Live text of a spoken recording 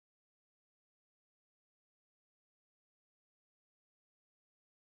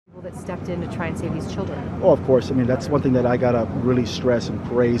that stepped in to try and save these children. Oh, of course. I mean, that's one thing that I gotta really stress and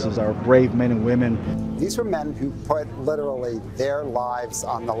praise is our brave men and women. These are men who put literally their lives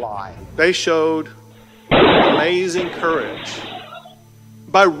on the line. They showed amazing courage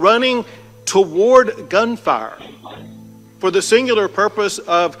by running toward gunfire for the singular purpose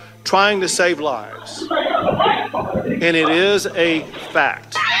of trying to save lives. And it is a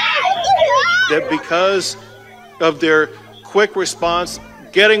fact that because of their quick response,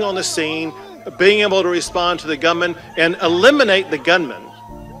 getting on the scene, being able to respond to the gunman and eliminate the gunman,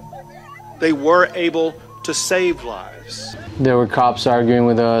 they were able to save lives. There were cops arguing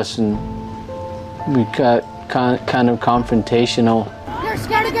with us, and we got kind of confrontational. You're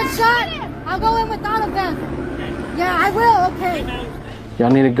scared to get shot? I'll go in without a vest. Yeah, I will, okay.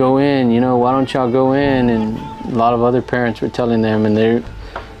 Y'all need to go in, you know, why don't y'all go in? And a lot of other parents were telling them, and they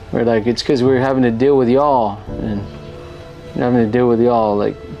were like, it's because we're having to deal with y'all. And having to deal with y'all,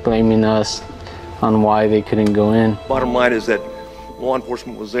 like blaming us on why they couldn't go in. Bottom line is that law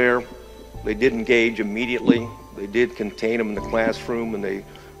enforcement was there. They did engage immediately. They did contain them in the classroom, and they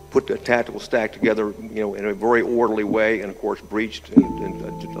put a tactical stack together, you know, in a very orderly way, and of course breached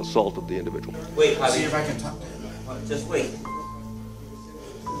and assaulted the individual. Wait, see if I can talk to him. Just wait.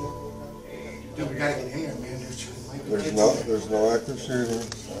 Dude, we gotta get here, man. There's no active shooting.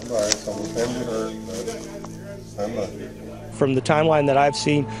 Someone can be hurt, but stand by. From the timeline that I've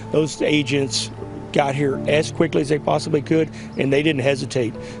seen, those agents got here as quickly as they possibly could, and they didn't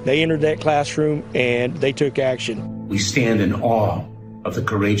hesitate. They entered that classroom and they took action. We stand in awe of the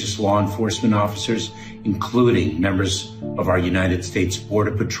courageous law enforcement officers, including members of our United States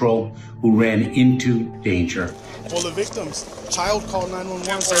Border Patrol, who ran into danger. Full of victims. Child called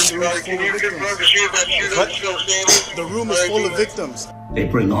 911 saying the room is full of victims. The room is full of victims. They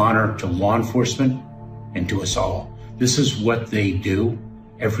bring honor to law enforcement and to us all. This is what they do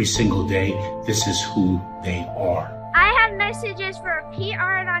every single day. This is who they are. I have messages for PR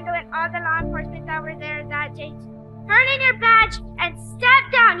and all the law enforcement that were there that day. Turn in your badge and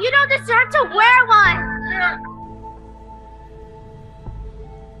step down. You don't deserve to wear one.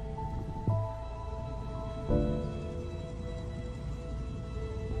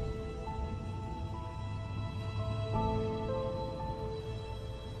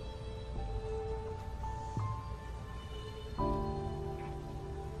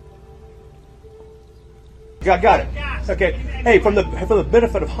 Got it. Okay. Hey, for the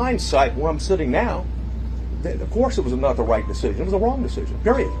benefit of hindsight, where I'm sitting now, of course it was not the right decision. It was the wrong decision.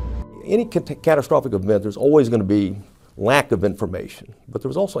 Period. Any catastrophic event, there's always going to be lack of information, but there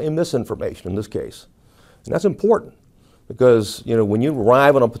was also a misinformation in this case, and that's important because when you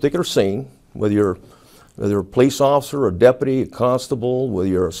arrive on a particular scene, whether you're a police officer, a deputy, a constable, whether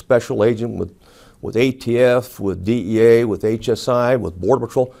you're a special agent with ATF, with DEA, with HSI, with Border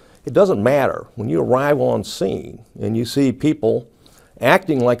Patrol. It doesn't matter. When you arrive on scene and you see people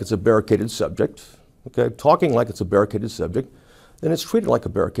acting like it's a barricaded subject, okay, talking like it's a barricaded subject, then it's treated like a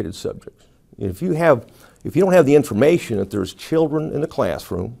barricaded subject. If you don't have the information that there's children in the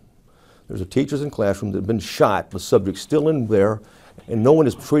classroom, there's teachers in the classroom that have been shot, the subject's still in there, and no one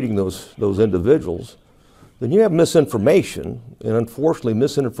is treating those individuals, then you have misinformation, and unfortunately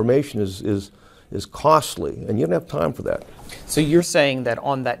misinformation is costly, and you don't have time for that. So you're saying that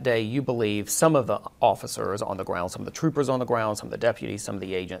on that day you believe some of the officers on the ground, some of the troopers on the ground, some of the deputies, some of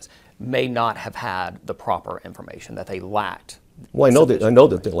the agents may not have had the proper information, that they lacked. Well, I know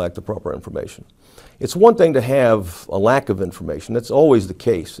that they lack the proper information. It's one thing to have a lack of information. That's always the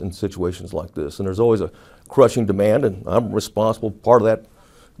case in situations like this, and there's always a crushing demand, and I'm responsible part of that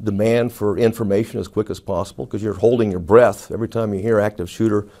demand for information as quick as possible because you're holding your breath every time you hear active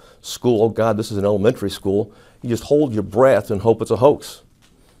shooter, school, oh God, this is an elementary school. You just hold your breath and hope it's a hoax.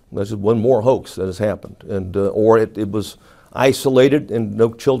 That's just one more hoax that has happened, and or it was isolated and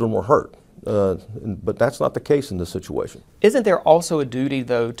no children were hurt. But that's not the case in this situation. Isn't there also a duty,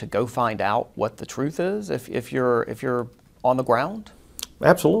 though, to go find out what the truth is if you're on the ground?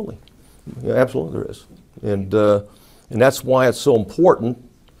 Absolutely, yeah, absolutely there is, and that's why it's so important,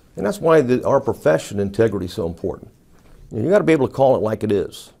 and that's why our profession integrity is so important. You got to be able to call it like it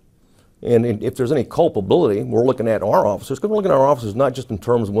is. And if there's any culpability, we're looking at our officers, because we're looking at our officers not just in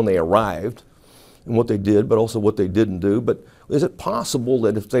terms of when they arrived and what they did, but also what they didn't do. But is it possible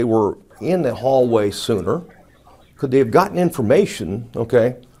that if they were in the hallway sooner, could they have gotten information,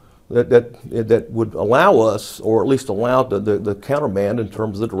 okay, that would allow us, or at least allow the countermand in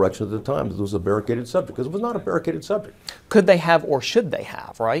terms of the direction at the time that it was a barricaded subject, because it was not a barricaded subject. Could they have, or should they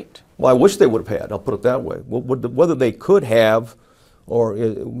have, right? Well, I wish they would have had, I'll put it that way. Whether they could have, or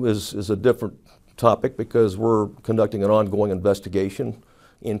is a different topic, because we're conducting an ongoing investigation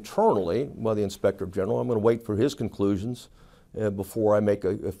internally by the Inspector General. I'm going to wait for his conclusions before I make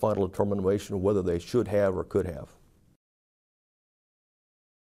a final determination of whether they should have or could have.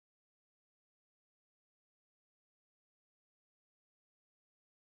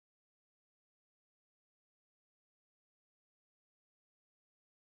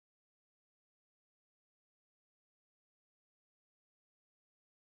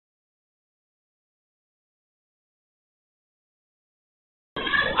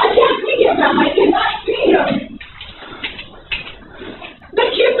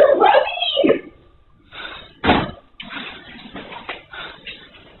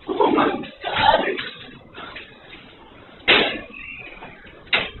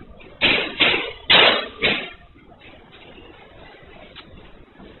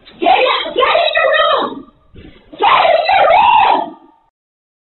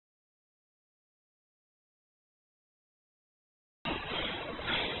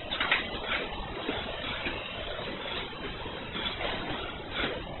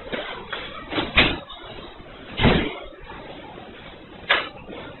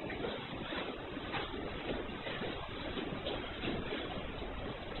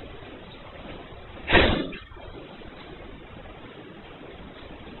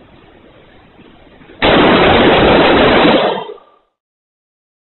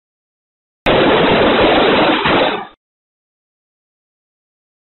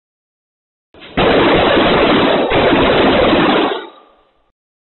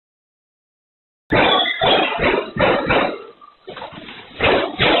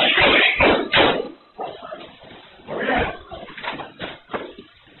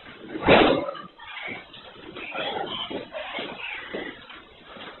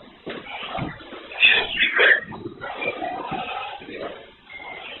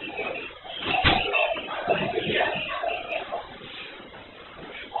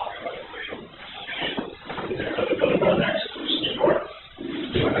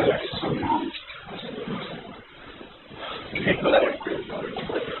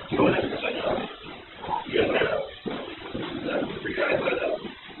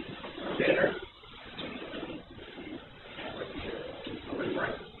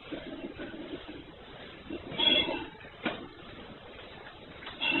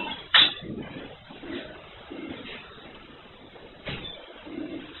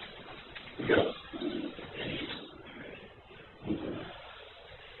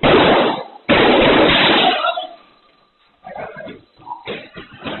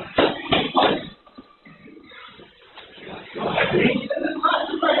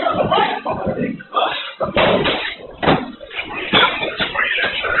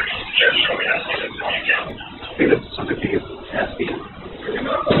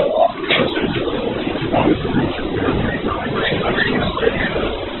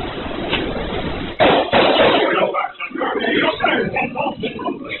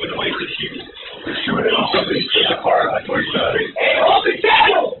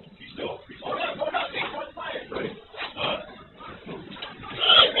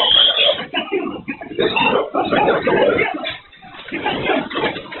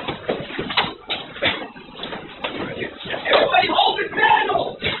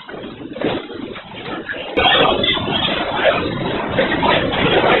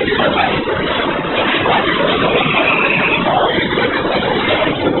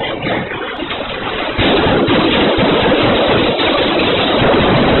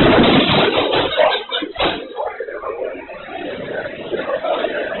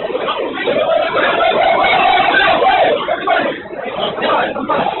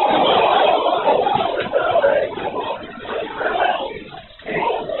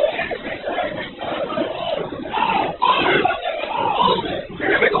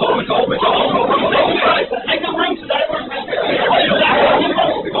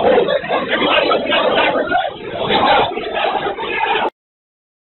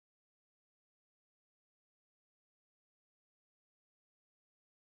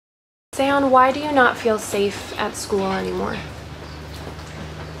 Seon, why do you not feel safe at school anymore?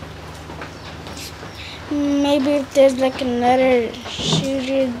 Maybe if there's like another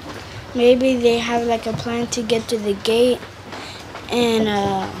shooter, maybe they have like a plan to get to the gate,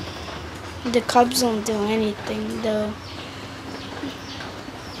 and the cops don't do anything. They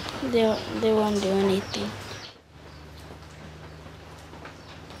won't do anything.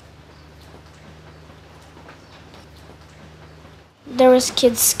 There was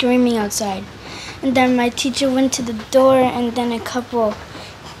kids screaming outside, and then my teacher went to the door, and then a couple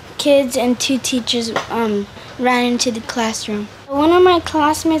kids and two teachers ran into the classroom. One of my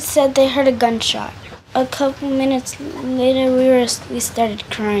classmates said they heard a gunshot. A couple minutes later, we started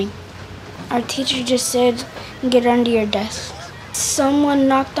crying. Our teacher just said, "Get under your desk." Someone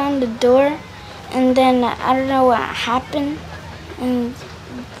knocked on the door, and then I don't know what happened. And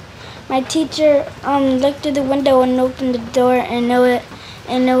my teacher looked through the window and opened the door, and it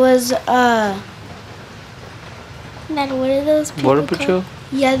was what are those people Border Patrol? called?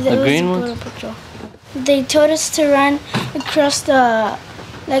 Yeah, The green ones? Border Patrol. They told us to run across the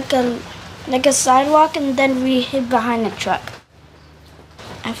like a sidewalk, and then we hid behind a truck.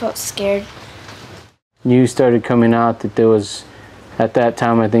 I felt scared. News started coming out that there was, at that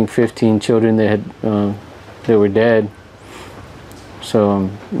time, I think 15 children that had that were dead.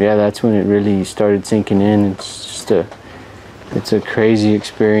 So yeah, that's when it really started sinking in. It's just it's a crazy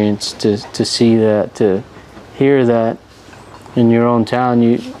experience to see that, to hear that in your own town.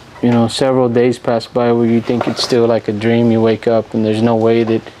 You know, several days pass by where you think it's still like a dream. You wake up and there's no way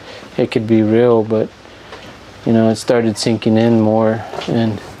that it could be real, but you know, it started sinking in more,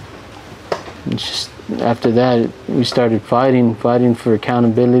 and it's just after that we started fighting for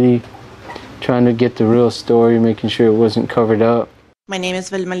accountability, trying to get the real story, making sure it wasn't covered up. My name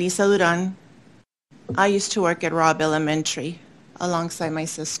is Melissa Duran. I used to work at Robb Elementary alongside my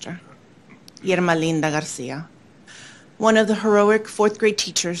sister, Irma Linda Garcia, one of the heroic fourth grade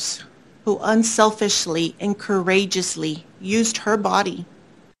teachers who unselfishly and courageously used her body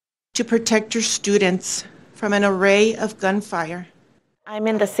to protect her students from an array of gunfire. I'm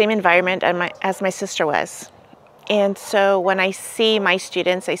in the same environment as my sister was. And so when I see my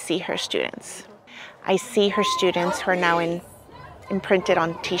students, I see her students. I see her students who are now imprinted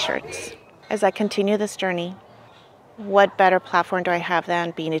on t-shirts. As I continue this journey, what better platform do I have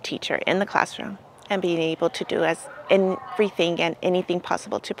than being a teacher in the classroom and being able to do everything and anything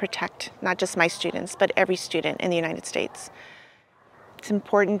possible to protect not just my students, but every student in the United States. It's an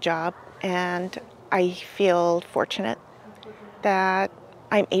important job, and I feel fortunate that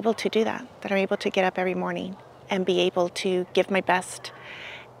I'm able to do that I'm able to get up every morning and be able to give my best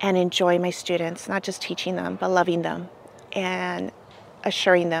and enjoy my students, not just teaching them, but loving them and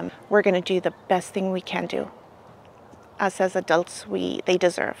assuring them we're going to do the best thing we can do. Us as adults, they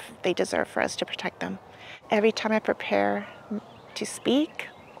deserve for us to protect them. Every time I prepare to speak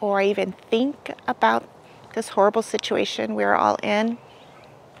or I even think about this horrible situation we're all in,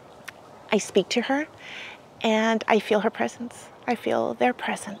 I speak to her and I feel her presence. I feel their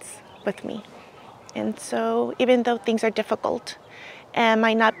presence with me. And so even though things are difficult and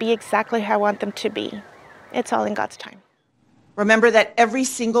might not be exactly how I want them to be, it's all in God's time. Remember that every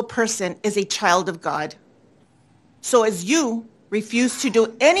single person is a child of God. So as you refuse to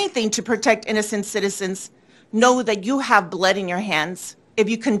do anything to protect innocent citizens, know that you have blood in your hands if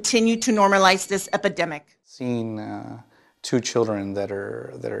you continue to normalize this epidemic. Seeing two children that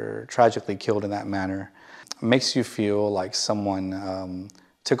are tragically killed in that manner makes you feel like someone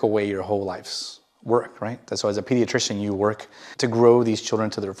took away your whole life's work, right? So as a pediatrician, you work to grow these children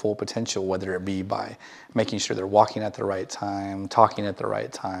to their full potential, whether it be by making sure they're walking at the right time, talking at the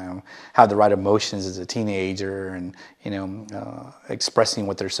right time, have the right emotions as a teenager, and expressing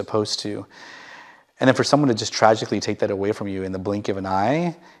what they're supposed to. And then for someone to just tragically take that away from you in the blink of an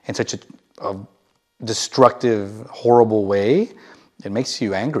eye in such a destructive, horrible way, it makes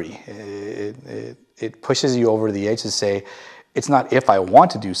you angry. It pushes you over the edge to say, it's not if I want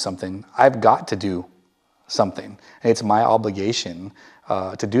to do something, I've got to do something. And it's my obligation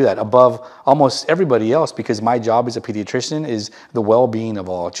to do that above almost everybody else, because my job as a pediatrician is the well-being of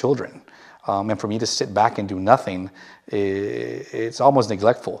all children. And for me to sit back and do nothing, it's almost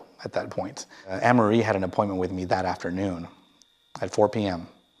neglectful at that point. Anne-Marie had an appointment with me that afternoon at 4 p.m.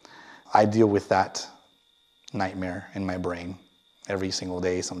 I deal with that nightmare in my brain every single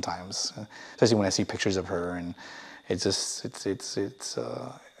day sometimes, especially when I see pictures of her, and it's just, it's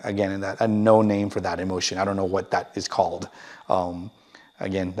again, a no name for that emotion. I don't know what that is called.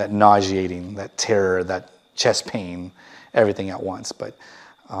 Again, that nauseating, that terror, that chest pain, everything at once. But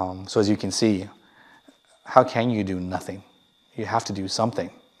so as you can see, how can you do nothing? You have to do something.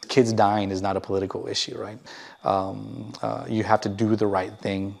 Kids dying is not a political issue, right? You have to do the right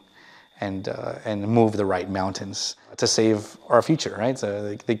thing and move the right mountains to save our future, right?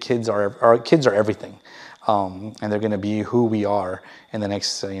 So the kids are everything, and they're going to be who we are in the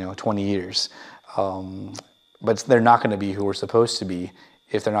next 20 years. But they're not going to be who we're supposed to be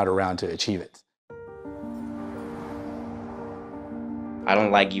if they're not around to achieve it. I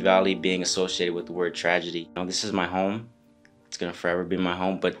don't like Uvalde being associated with the word tragedy. This is my home. It's going to forever be my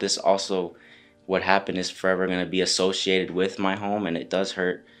home, but this also, what happened is forever going to be associated with my home, and it does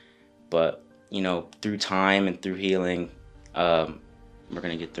hurt. But, through time and through healing, we're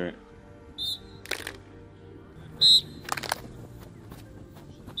going to get through it.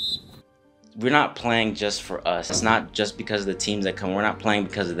 we're not playing just for us. It's not just because of the teams that come. We're not playing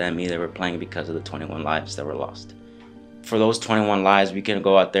because of them either. We're playing because of the 21 lives that were lost. For those 21 lives, we can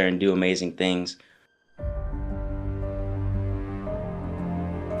go out there and do amazing things.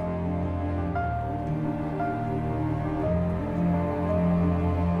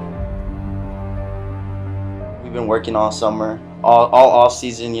 We've been working all summer, all off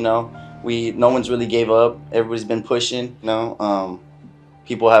season, you know. No one's really gave up. Everybody's been pushing, you know.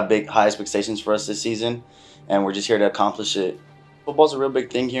 People have high expectations for us this season, and we're just here to accomplish it. Football's a real big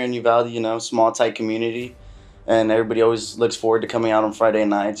thing here in Uvalde, you know, small, tight community. And everybody always looks forward to coming out on Friday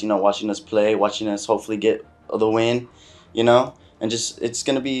nights, you know, watching us play, watching us hopefully get the win, you know. And it's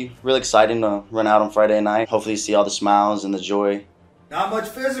going to be really exciting to run out on Friday night. Hopefully see all the smiles and the joy. Not much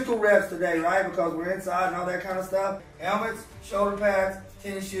physical reps today, right? Because we're inside and all that kind of stuff. Helmets, shoulder pads,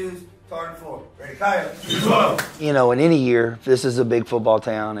 tennis shoes, tartan floor. Ready, Kyle? You know, in any year, this is a big football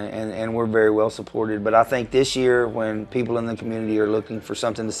town, and we're very well supported. But I think this year, when people in the community are looking for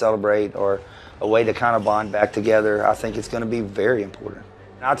something to celebrate or a way to kind of bond back together, I think it's going to be very important.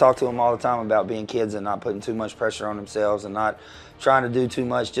 I talk to them all the time about being kids and not putting too much pressure on themselves and not trying to do too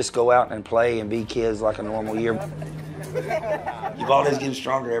much. Just go out and play and be kids like a normal year. Uvalde's getting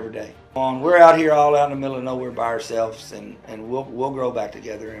stronger every day. We're out here all out in the middle of nowhere by ourselves, and we'll grow back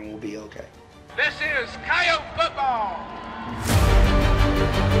together and we'll be okay. This is Coyote football.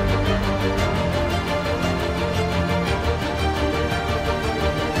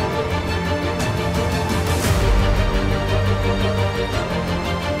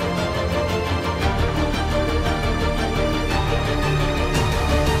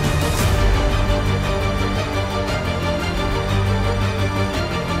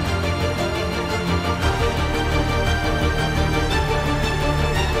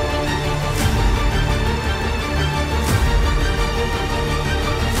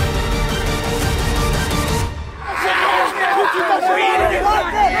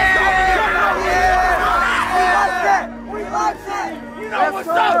 What's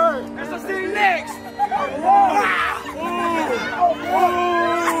up? Let's see next.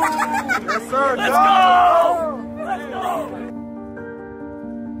 Yes, sir. Let's go. Let's go.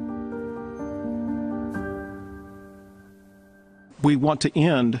 We want to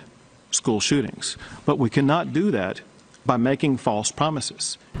end school shootings, but we cannot do that by making false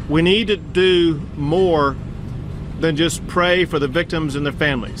promises. We need to do more than just pray for the victims and their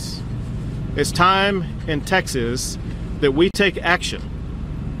families. It's time in Texas that we take action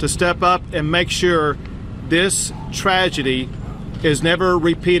to step up and make sure this tragedy is never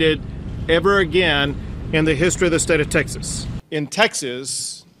repeated ever again in the history of the state of Texas. In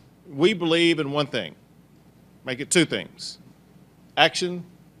Texas, we believe in one thing. Make it two things: action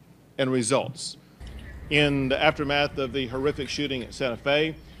and results. In the aftermath of the horrific shooting at Santa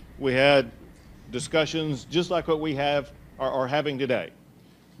Fe, we had discussions just like what we are having today.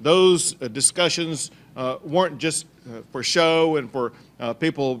 Those discussions weren't just for show and for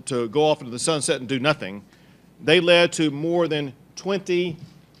people to go off into the sunset and do nothing. They led to more than 20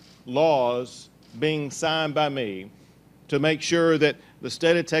 laws being signed by me to make sure that the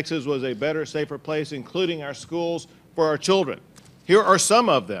state of Texas was a better, safer place, including our schools for our children. Here are some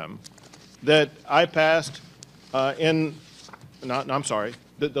of them that I passed the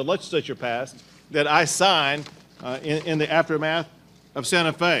legislature passed, that I signed in the aftermath of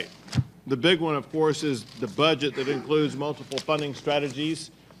Santa Fe. The big one, of course, is the budget that includes multiple funding strategies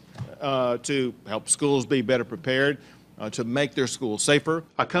to help schools be better prepared, to make their schools safer.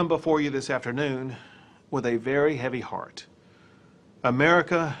 I come before you this afternoon with a very heavy heart.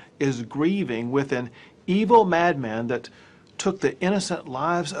 America is grieving with an evil madman that took the innocent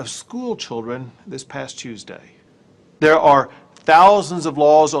lives of school children this past Tuesday. There are thousands of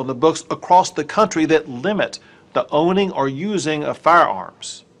laws on the books across the country that limit the owning or using of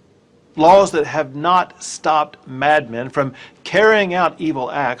firearms. Laws that have not stopped madmen from carrying out evil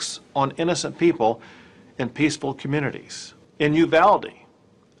acts on innocent people in peaceful communities. In Uvalde,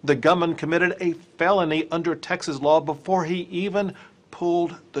 the gunman committed a felony under Texas law before he even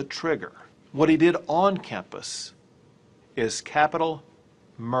pulled the trigger. What he did on campus is capital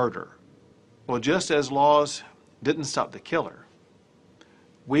murder. Well, just as laws didn't stop the killer,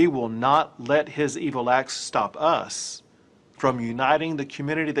 we will not let his evil acts stop us from uniting the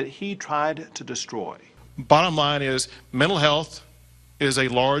community that he tried to destroy. Bottom line is, mental health is a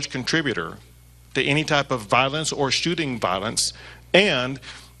large contributor to any type of violence or shooting violence, and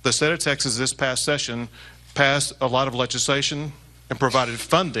the state of Texas this past session passed a lot of legislation and provided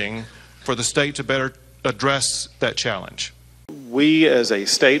funding for the state to better address that challenge. We as a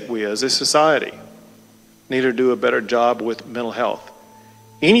state, we as a society, need to do a better job with mental health.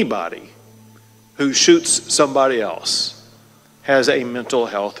 Anybody who shoots somebody else has a mental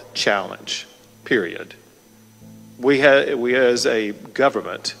health challenge, period. We as a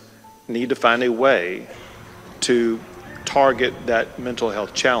government need to find a way to target that mental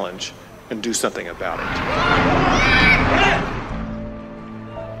health challenge and do something about it.